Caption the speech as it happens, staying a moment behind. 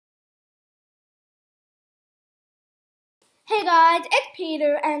Hey guys, it's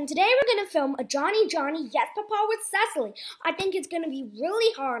Peter, and today we're going to film a Johny Yes Papa with Cecily. I think it's going to be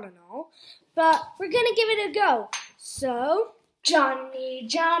really hard and all, but we're going to give it a go. So, Johny.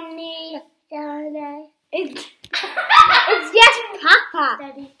 It's Yes Papa.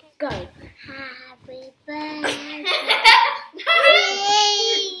 Daddy, go. Happy birthday.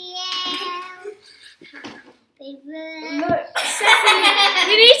 Happy birthday. Look, Cecily,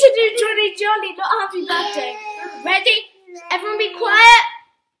 we need to do Johny, not happy birthday. Ready? Everyone be quiet.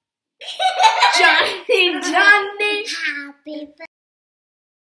 Johny. Happy birthday.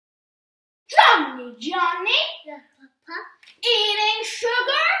 Johny. Papa. Eating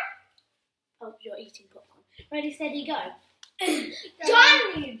sugar. Oh, you're eating popcorn. Ready, steady, go.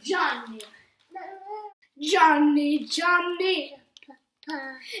 Johny.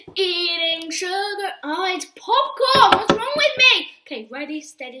 Papa. Eating sugar. Oh, it's popcorn. What's wrong with me? Okay, ready,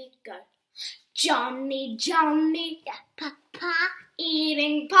 steady, go. Johny. Papa.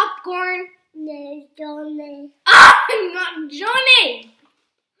 Eating popcorn. No, Johnny. I'm not Johnny.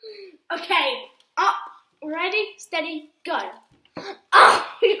 Okay, up. Ready, steady, go. Oh,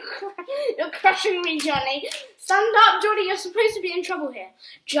 you're crushing me, Johnny. Stand up, Johnny. You're supposed to be in trouble here.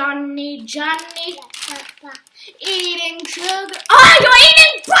 Johny. Papa. Eating sugar. Oh, you're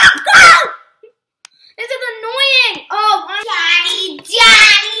eating popcorn! This is annoying. Oh, Johnny.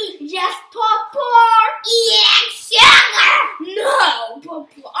 Yes, Papa. Eating sugar. No,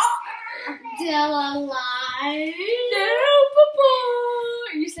 Papa. Still alive. No, Papa.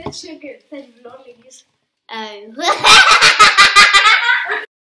 You said sugar. It said lollies. Oh.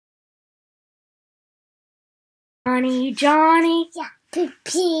 Johnny. Yeah.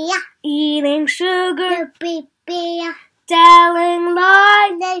 Papa. Eating sugar. Papa. Telling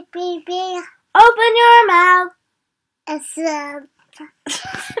lies. No, Papa. Open your mouth. It's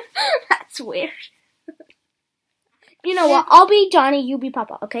That's weird. You know what? I'll be Johnny, you be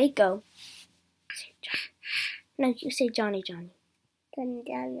Papa. Okay, go. No, you say Johny.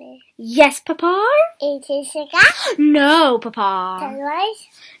 Johnny. Yes, Papa. Eating sugar. No, Papa. Otherwise,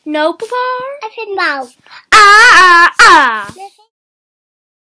 No, Papa. I said no. Ah.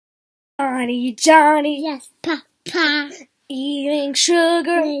 Johnny. Yes, Papa. Eating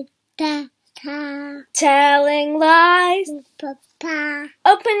sugar. Papa. Telling lies. Papa.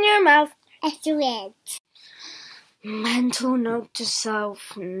 Open your mouth. It's red. Mental note to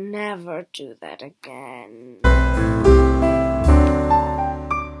self, never do that again.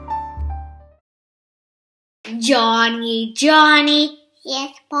 Johny.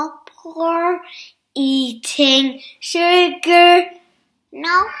 Yes, Papa. Eating sugar.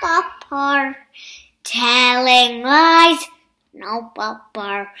 No, Papa. Telling lies. No,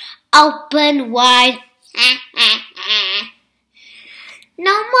 Papa. Open wide.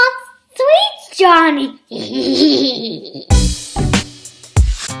 No more sweets, Johnny.